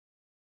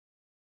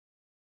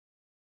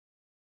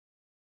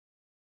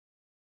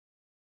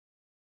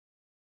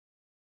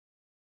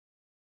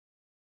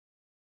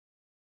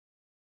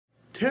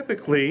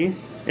Typically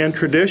and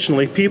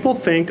traditionally, people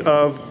think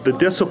of the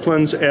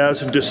disciplines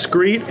as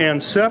discrete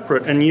and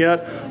separate, and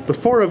yet the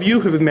four of you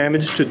have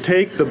managed to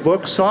take the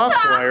book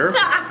Softwire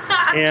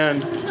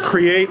and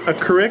create a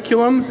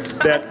curriculum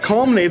that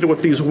culminated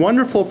with these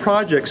wonderful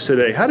projects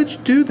today. How did you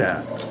do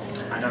that?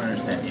 I don't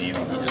understand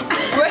anything you just said.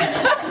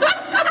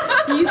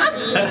 He's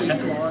really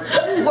smart.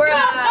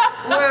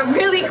 We're a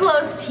really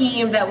close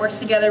team that works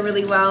together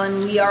really well,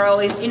 and we are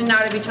always in and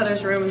out of each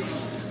other's rooms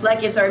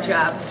like it's our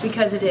job,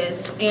 because it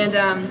is. And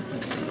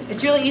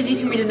it's really easy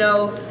for me to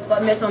know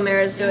what Miss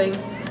O'Mara is doing,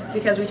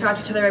 because we talk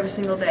to each other every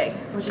single day,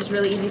 which is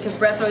really easy because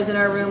Brett's always in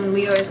our room and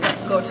we always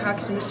go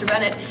talk to Mr.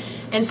 Bennett.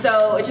 And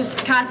so it's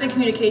just constant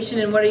communication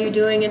and what are you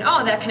doing, and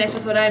oh, that connects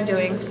with what I'm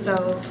doing,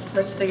 so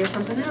let's figure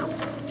something out.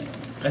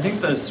 I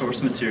think the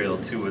source material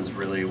too was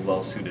really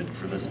well suited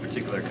for this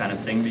particular kind of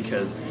thing,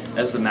 because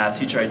as a math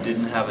teacher I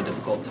didn't have a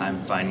difficult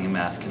time finding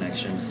math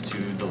connections to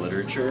the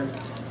literature.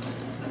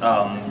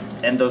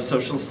 And those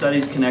social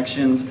studies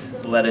connections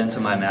bled into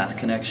my math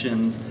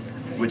connections,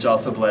 which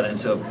also bled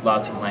into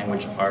lots of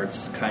language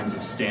arts kinds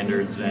of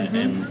standards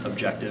and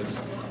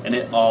objectives. And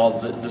it all,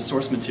 the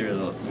source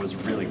material was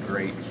really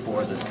great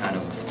for this kind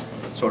of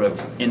sort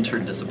of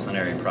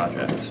interdisciplinary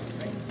project.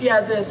 Yeah,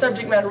 the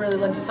subject matter really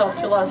lent itself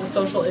to a lot of the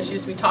social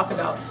issues we talk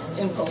about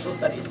in social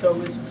studies, so it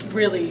was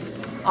really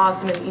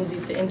awesome and easy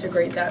to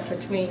integrate that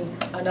between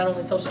not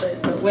only social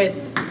studies but with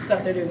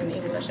stuff they're doing in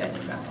English and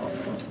in math also.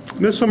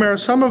 Ms. O'Mara,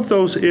 some of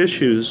those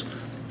issues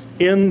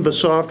in the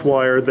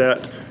Softwire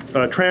that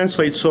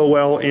translate so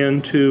well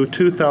into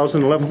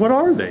 2011, what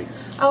are they?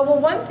 Well,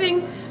 one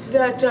thing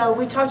that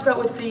we talked about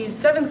with the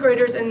 7th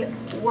graders and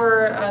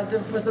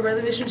was the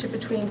relationship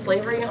between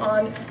slavery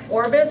on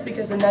Orbis,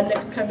 because the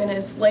Nudniks come in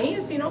as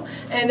slaves, you know.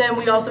 And then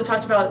we also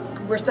talked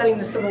about, we're studying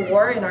the Civil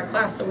War in our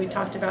class, so we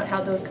talked about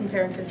how those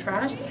compare and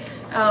contrast.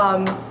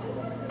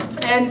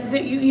 And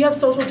you have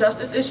social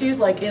justice issues,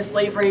 like is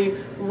slavery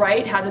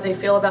right? How do they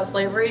feel about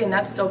slavery? And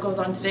that still goes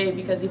on today,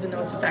 because even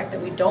though it's a fact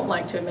that we don't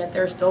like to admit,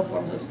 there are still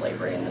forms of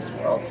slavery in this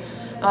world.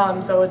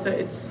 So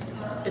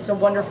it's a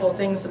wonderful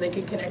thing, so they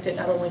can connect it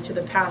not only to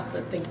the past,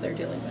 but things they're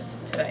dealing with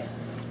today.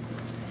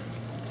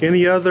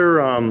 Any other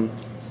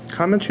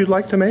comments you'd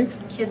like to make?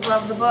 Kids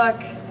love the book.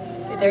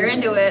 They're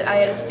into it. I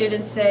had a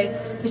student say,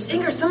 Miss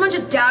Inger, someone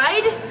just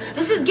died?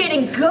 This is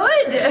getting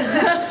good.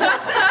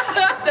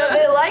 so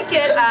they like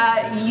it.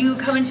 You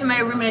come into my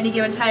room at any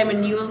given time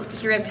and you'll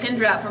hear a pin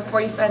drop for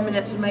 45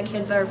 minutes when my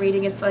kids are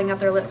reading and filling out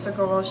their lit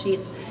circle roll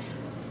sheets.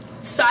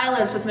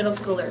 Silence with middle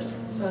schoolers,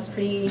 so that's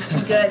pretty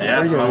good.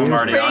 Yeah, so I'm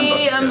already on book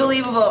pretty too.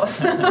 unbelievable.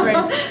 So,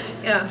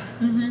 yeah.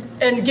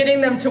 And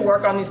getting them to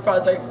work on these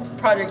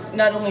projects,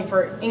 not only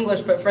for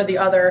English but for the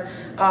other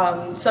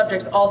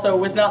subjects also,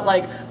 was not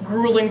like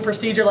grueling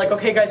procedure, like,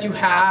 okay guys, you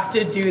have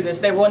to do this.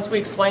 Once we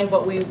explained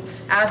what we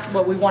asked,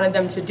 what we wanted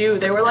them to do,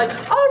 they were like,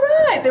 all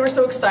right! They were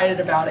so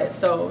excited about it,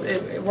 so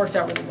it worked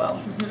out really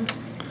well.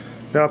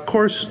 Now, of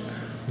course,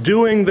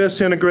 doing this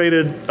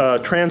integrated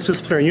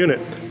transdisciplinary unit,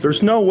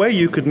 there's no way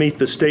you could meet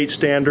the state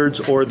standards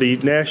or the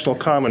National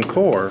Common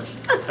Core.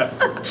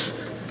 But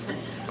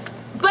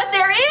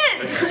there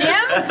is,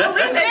 Jim!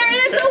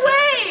 There is a way!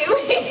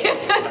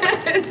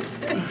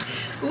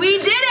 We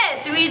did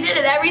it! We did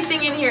it!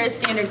 Everything in here is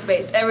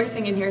standards-based.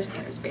 Everything in here is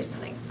standards-based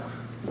things. So.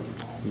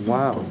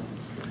 Wow.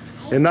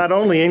 And not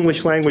only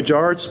English language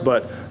arts,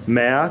 but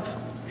math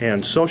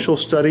and social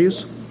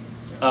studies.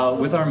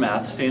 With our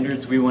math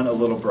standards, we went a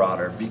little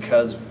broader,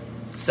 because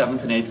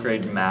 7th and 8th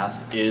grade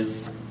math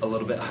is a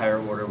little bit higher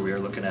order. We are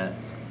looking at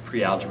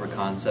pre-algebra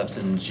concepts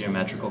and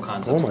geometrical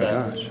concepts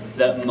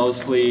that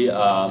mostly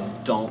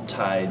don't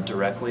tie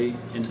directly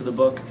into the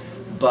book.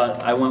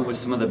 But I went with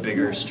some of the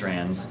bigger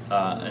strands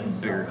and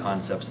bigger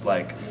concepts,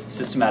 like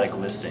systematic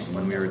listing,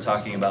 when we were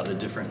talking about the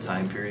different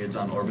time periods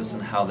on Orbis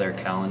and how their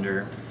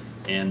calendar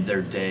and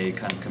their day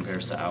kind of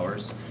compares to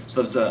ours.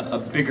 So that's a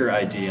bigger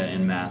idea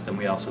in math, and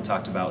we also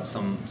talked about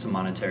some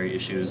monetary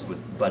issues with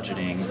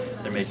budgeting.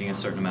 They're making a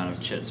certain amount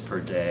of chits per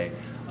day.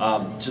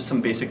 Just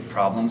some basic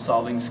problem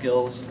solving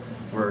skills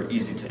were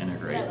easy to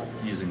integrate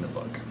using the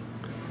book.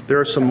 There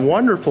are some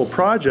wonderful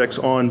projects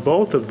on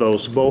both of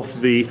those,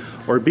 both the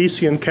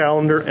Orbisian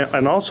calendar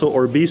and also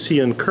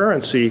Orbisian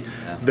currency,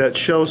 that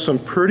show some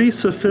pretty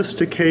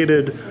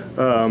sophisticated,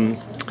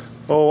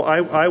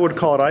 I would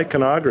call it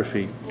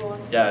iconography.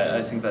 Yeah,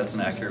 I think that's an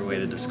accurate way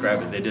to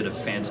describe it. They did a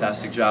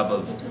fantastic job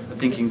of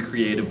thinking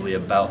creatively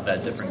about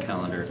that different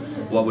calendar.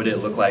 What would it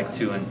look like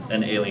to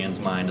an alien's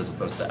mind as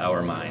opposed to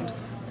our mind?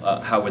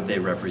 How would they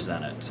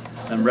represent it?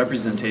 And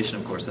representation,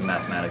 of course, in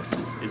mathematics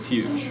is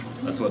huge.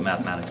 That's what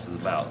mathematics is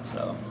about,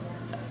 so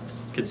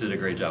kids did a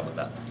great job with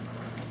that.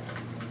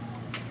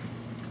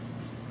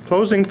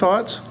 Closing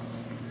thoughts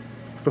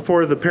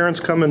before the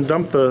parents come and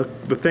dump the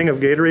thing of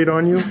Gatorade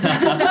on you?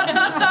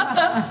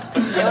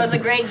 It was a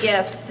great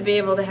gift to be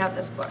able to have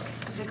this book.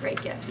 It was a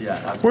great gift. Yeah,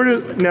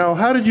 absolutely. Now,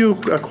 how did you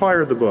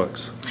acquire the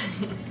books?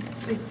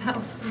 We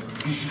fell.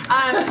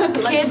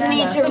 Kids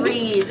Need to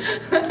Read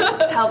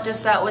helped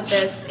us out with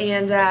this,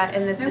 and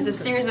it's a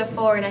series of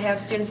 4, and I have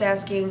students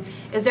asking,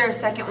 is there a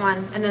second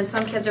one? And then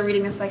some kids are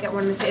reading the second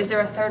one and say, is there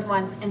a third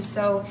one? And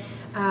so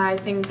I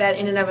think that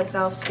in and of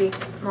itself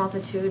speaks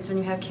multitudes when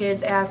you have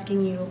kids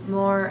asking you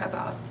more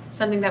about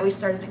something that we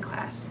started in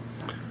class.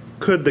 So.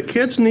 Could the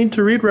Kids Need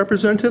to Read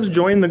representatives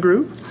join the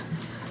group?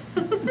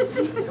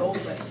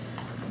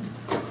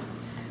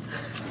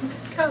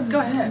 Come, go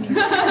ahead.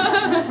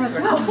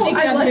 Sneak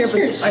down here,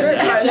 your shirt.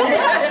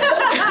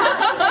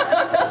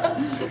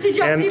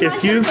 And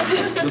if you,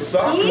 The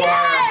Softwire.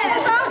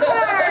 Yes!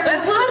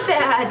 I love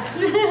that.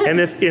 and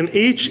if in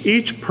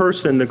each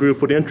person in the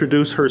group would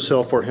introduce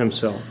herself or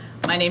himself.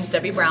 My name's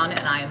Debbie Brown,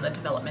 and I am the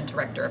Development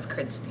Director of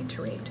Kids Need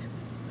to Read.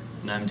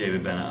 And I'm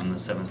David Bennett. I'm the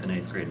 7th and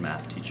 8th grade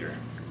math teacher.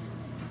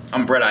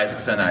 I'm Brett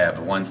Isaacson. I have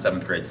one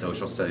 7th grade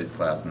social studies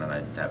class, and then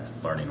I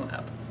have learning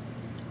lab.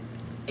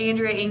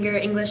 Andrea Inger,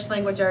 English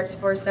Language Arts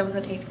for 7th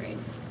and 8th grade.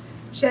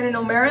 Shannon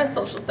O'Mara,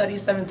 Social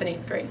Studies, 7th and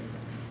 8th grade.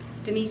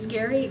 Denise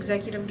Gary,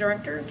 Executive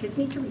Director of Kids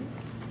Need to Read.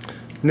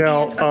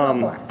 Now, And a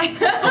sophomore.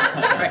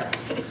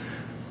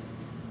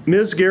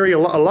 Ms. Gary, a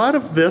lot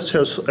of this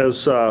has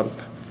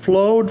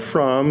flowed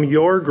from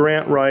your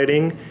grant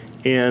writing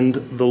and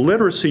the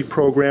literacy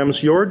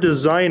programs you're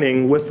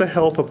designing with the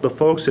help of the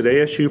folks at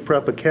ASU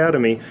Prep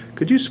Academy.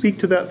 Could you speak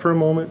to that for a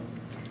moment?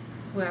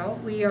 Well,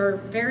 we are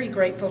very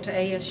grateful to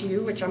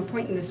ASU, which I'm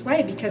pointing this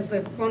way because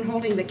the one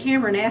holding the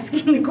camera and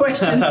asking the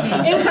questions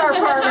is our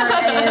partner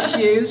at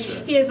ASU.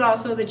 He is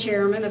also the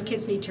chairman of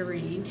Kids Need to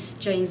Read,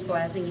 James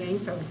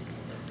Blasingame, so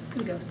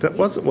kudos to That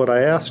wasn't what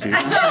I asked you.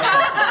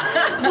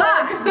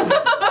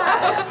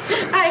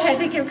 I had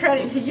to give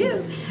credit to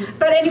you.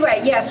 But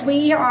anyway, yes,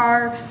 we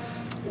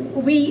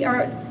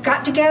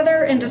got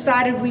together and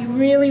decided we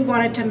really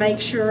wanted to make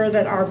sure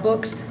that our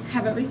books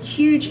have a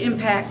huge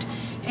impact.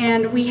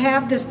 And we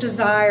have this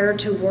desire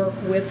to work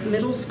with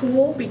middle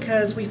school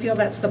because we feel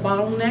that's the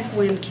bottleneck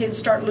when kids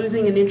start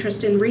losing an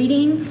interest in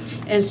reading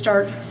and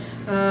start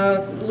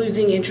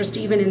losing interest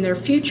even in their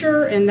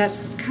future. And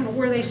that's kind of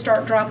where they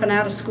start dropping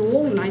out of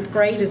school. 9th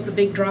grade is the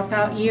big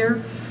dropout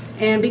year.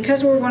 And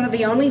because we're one of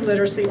the only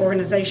literacy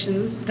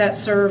organizations that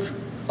serve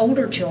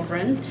older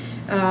children,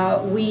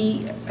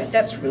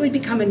 that's really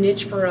become a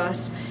niche for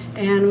us.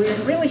 And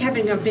we're really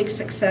having a big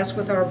success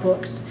with our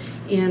books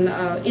in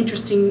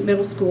interesting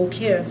middle school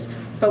kids.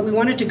 But we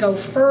wanted to go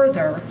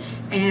further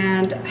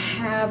and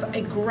have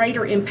a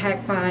greater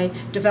impact by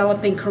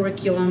developing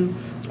curriculum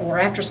or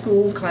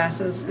after-school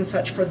classes and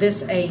such for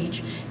this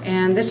age.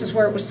 And this is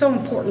where it was so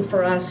important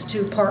for us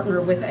to partner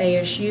with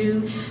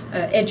ASU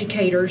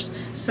educators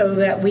so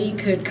that we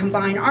could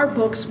combine our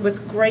books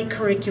with great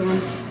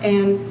curriculum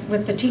and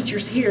with the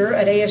teachers here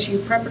at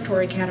ASU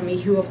Preparatory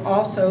Academy who have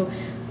also,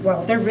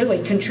 well, they're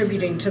really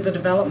contributing to the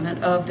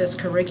development of this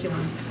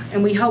curriculum.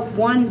 And we hope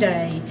one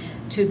day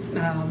to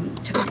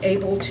be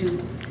able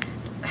to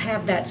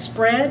have that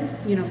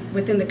spread,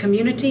 within the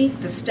community,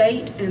 the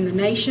state, and the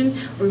nation.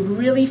 We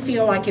really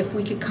feel like if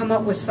we could come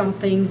up with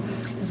something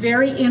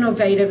very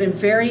innovative and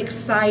very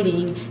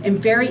exciting and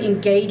very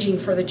engaging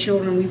for the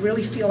children, we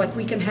really feel like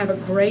we can have a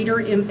greater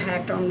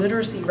impact on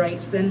literacy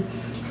rates than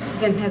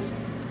has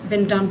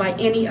been done by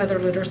any other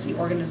literacy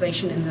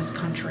organization in this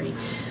country.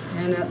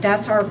 And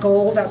that's our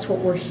goal, that's what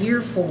we're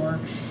here for,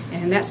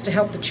 and that's to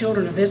help the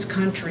children of this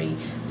country.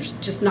 There's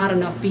just not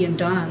enough being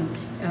done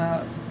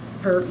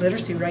for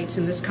literacy rates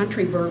in this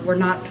country. They're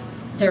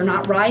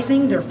not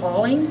rising, they're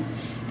falling,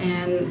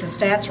 and the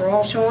stats are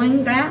all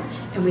showing that,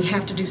 and we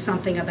have to do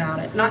something about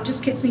it. Not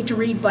just Kids Need to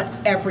Read, but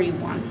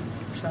everyone.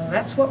 So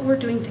that's what we're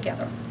doing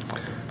together.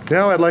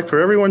 Now I'd like for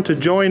everyone to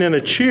join in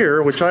a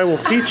cheer, which I will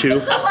teach you,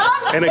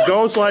 and it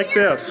goes like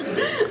this.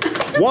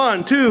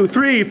 1, 2,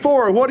 3,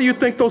 4. What do you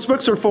think those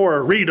books are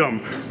for? Read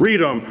them.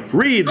 Read them.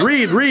 Read,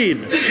 read,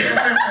 read.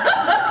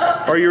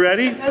 Are you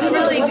ready? That's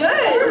really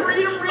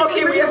good.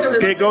 Okay, we have to.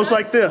 Okay, it goes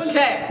like this.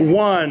 Okay.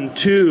 1,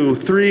 2,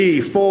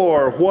 3,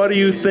 4. What do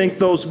you think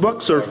those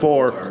books are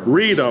for?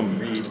 Read them.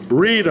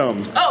 Read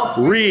them. Oh.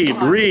 Read,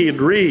 read,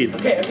 read.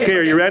 Okay,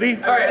 are you ready?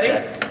 All right,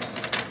 ready?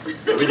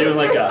 Are we doing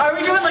like Are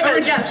we doing like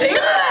a thing?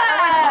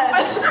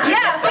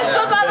 Yes, let's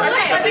flip out the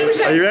I think we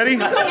should. Are you ready?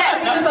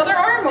 Yes. This other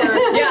arm or?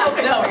 Yeah,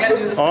 no, we gotta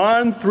do this.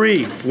 On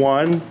 3.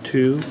 1,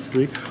 2,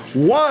 3.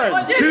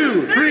 1,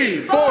 2,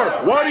 3, 4.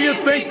 What do you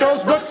think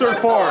those books are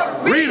for?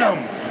 Read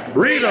them.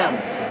 Read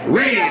them.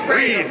 Read,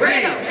 read,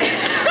 read.